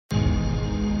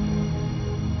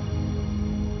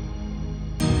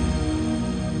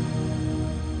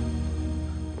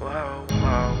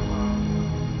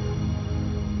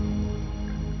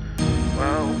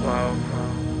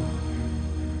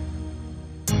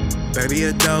Baby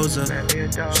a Doza,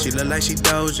 she look like she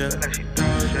Doja.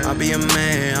 I'll be a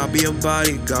man, I'll be a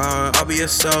bodyguard, I'll be a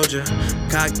soldier.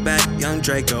 Cock back, young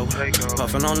Draco,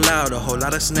 puffin' on loud, a whole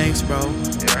lot of snakes, bro.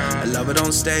 I love it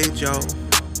on stage, yo.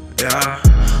 Yeah,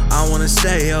 I wanna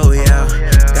stay, oh yeah.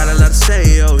 Got a lot to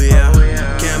say, oh yeah.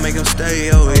 Can't make them stay,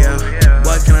 oh yeah.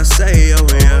 What can I say, oh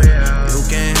yeah? You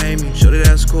can't hate me, shorty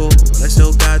that's cool, but I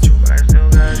still got you.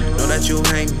 Know that you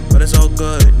hate me, but it's all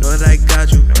good. Know that I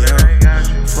got you,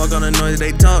 yeah. Fuck on the noise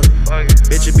they talk.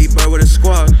 Bitch, it be bird with a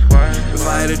squawk. If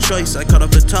I had a choice, I cut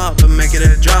off the top and make it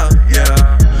a drop,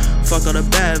 yeah. Fuck all the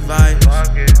bad vibes.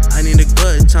 I need a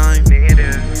good time.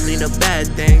 Need a bad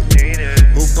thing.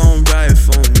 Who gon' ride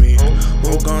for me?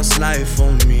 Who gon' slide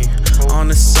for me? On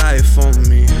the side for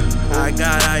me. I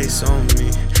got ice on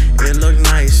me. It look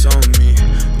nice on me.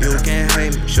 You can't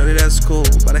hate me, shorty that's cool,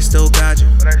 but I still got you.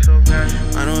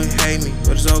 I know you hate me,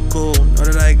 but it's all cool. Know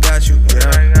that I got you,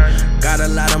 yeah. Got a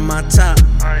lot on my top.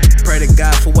 Pray to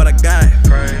God for what I got.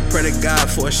 Pray to God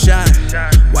for a shot.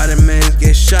 Why the men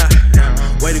get shot?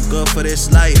 Way too good for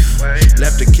this life.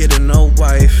 Left a kid and no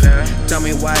wife. Tell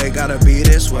me why it gotta be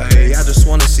this way. I just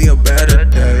wanna see a better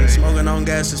day. Smoking on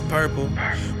gas is purple.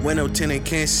 Window tinted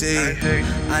can't see.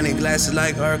 I need glasses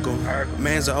like Urkel.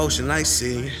 Man's an ocean like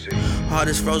sea. Heart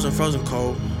is frozen, frozen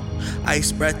cold.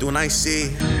 Ice breath when I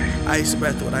see. Ice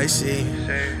breath what I see.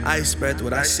 Ice breath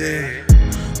what I see.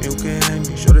 You can't hate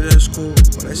me, shorty that's cool,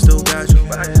 but I still got you.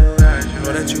 Know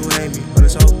that you hate me, but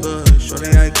it's all good, shorty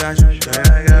I got you. You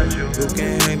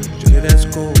can't hate me, shorty that's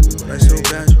cool, but I still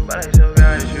got you. But I still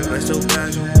got you. But I still got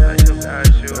you.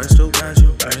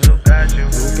 But I still got you.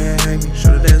 You can't hate me,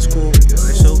 shorty that's cool, but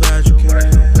I still got you.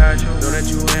 Know that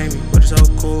you hate me, but it's all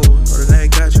cool, know that I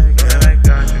got you.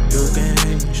 You can't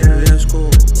hate me, shorty that's cool,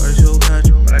 but I still got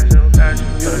you. But I still got you.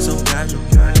 But I still got you.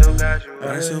 But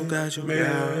I still got you.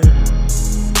 Yeah.